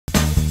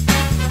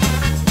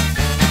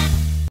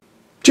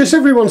Just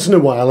every once in a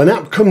while an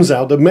app comes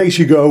out that makes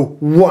you go,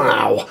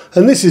 wow,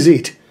 and this is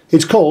it.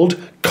 It's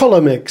called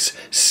colAr Mix,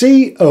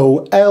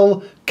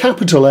 C-O-L,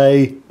 capital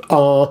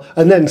A-R,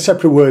 and then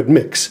separate word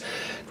mix.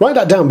 Write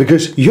that down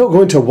because you're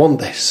going to want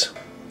this.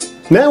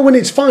 Now when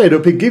it's fired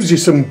up, it gives you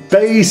some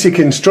basic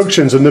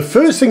instructions, and the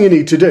first thing you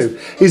need to do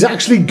is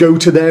actually go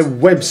to their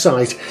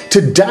website to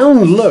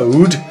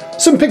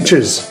download some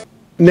pictures.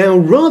 Now,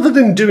 rather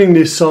than doing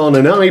this on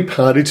an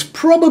iPad, it's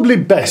probably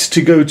best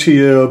to go to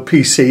your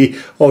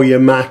PC or your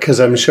Mac, as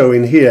I'm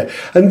showing here,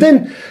 and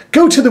then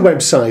go to the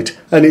website,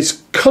 and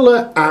it's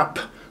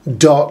colAr.com.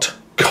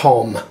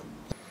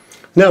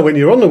 Now, when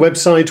you're on the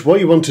website, what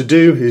you want to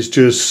do is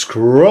just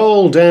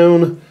scroll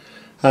down,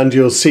 and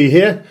you'll see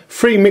here,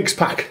 free mix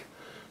pack.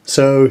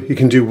 So you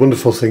can do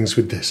wonderful things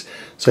with this.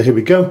 So here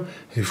we go.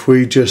 If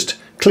we just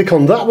click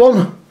on that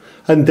one,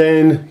 and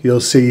then you'll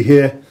see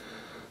here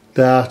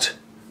that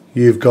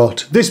you've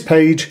got this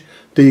page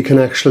that you can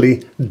actually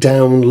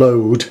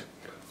download.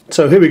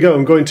 So here we go.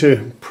 I'm going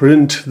to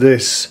print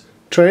this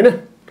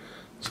trainer.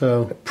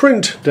 So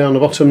print down the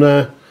bottom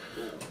there.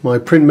 My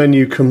print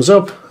menu comes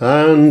up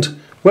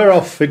and we're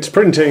off. It's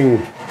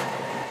printing.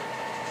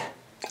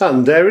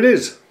 And there it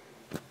is.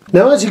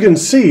 Now, as you can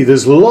see,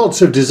 there's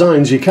lots of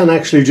designs you can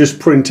actually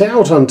just print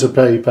out onto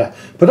paper,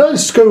 but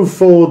let's go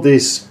for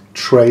this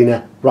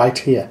trainer right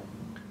here.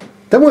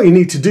 Then what you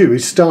need to do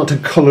is start to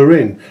colour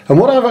in, and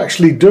what I've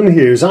actually done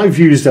here is I've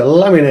used a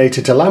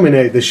laminator to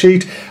laminate the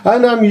sheet,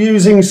 and I'm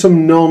using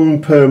some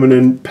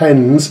non-permanent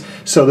pens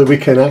so that we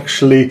can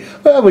actually,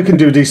 well, we can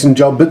do a decent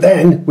job, but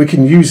then we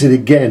can use it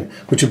again,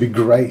 which would be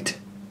great.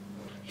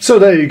 So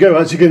there you go.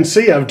 As you can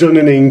see, I've done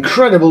an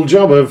incredible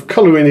job of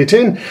colouring it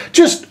in.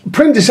 Just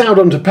print this out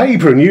onto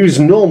paper and use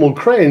normal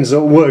crayons,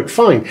 that'll work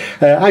fine.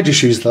 I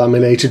just used the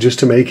laminator just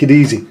to make it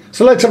easy.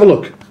 So let's have a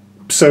look.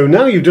 So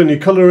now you've done your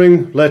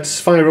colouring,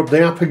 let's fire up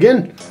the app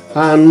again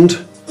and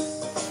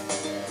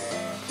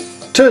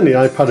turn the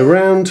iPad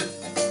around.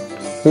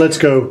 Let's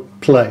go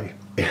play.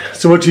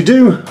 So what you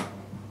do,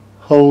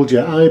 hold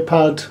your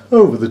iPad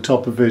over the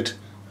top of it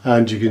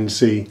and you can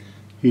see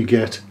you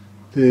get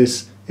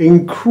this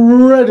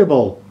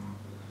incredible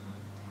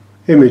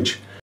image.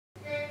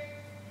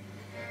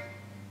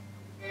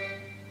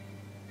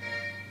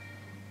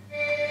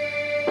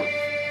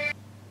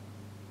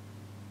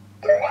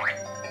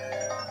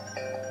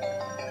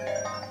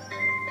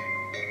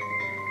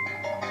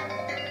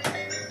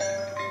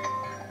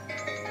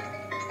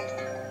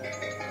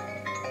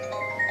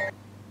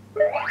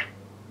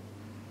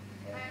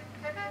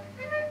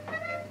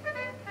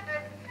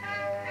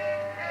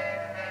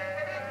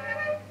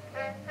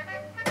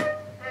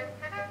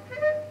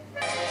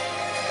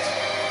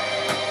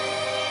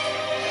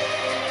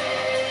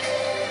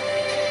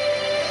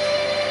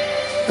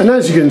 And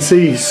as you can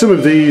see, some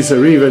of these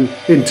are even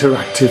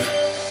interactive.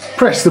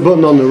 Press the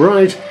button on the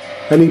right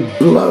and he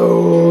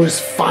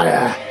blows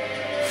fire.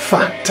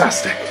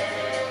 Fantastic.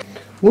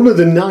 One of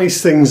the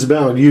nice things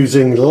about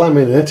using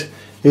laminate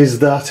is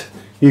that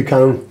you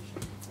can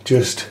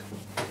just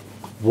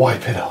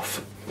wipe it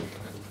off.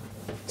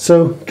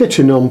 So get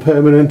your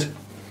non-permanent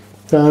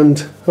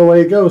and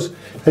away it goes.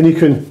 And you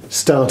can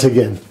start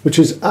again, which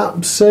is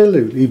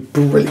absolutely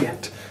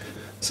brilliant.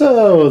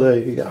 So there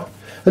you go.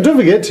 And don't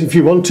forget, if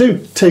you want to,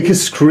 take a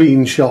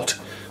screenshot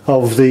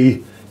of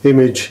the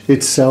image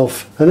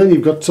itself, and then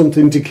you've got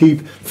something to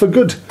keep for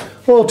good,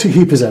 or to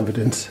keep as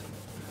evidence.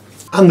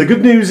 And the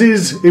good news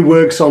is, it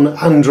works on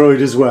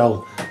Android as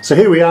well. So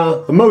here we are,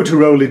 a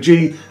Motorola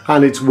G,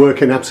 and it's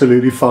working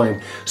absolutely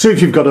fine. So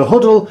if you've got a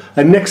Huddle,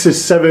 a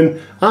Nexus 7,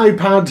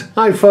 iPad,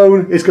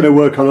 iPhone, it's going to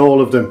work on all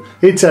of them.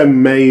 It's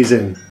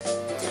amazing.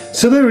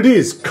 So there it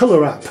is,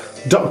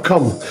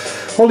 colAr.com.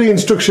 All the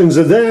instructions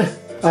are there,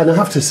 and I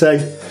have to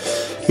say,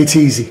 it's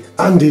easy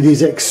and it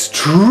is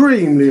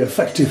extremely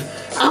effective.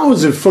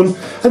 Hours of fun,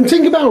 and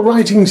think about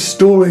writing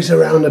stories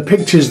around the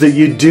pictures that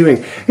you're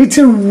doing. It's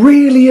a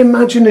really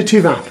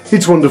imaginative app.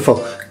 It's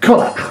wonderful.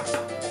 colAr app.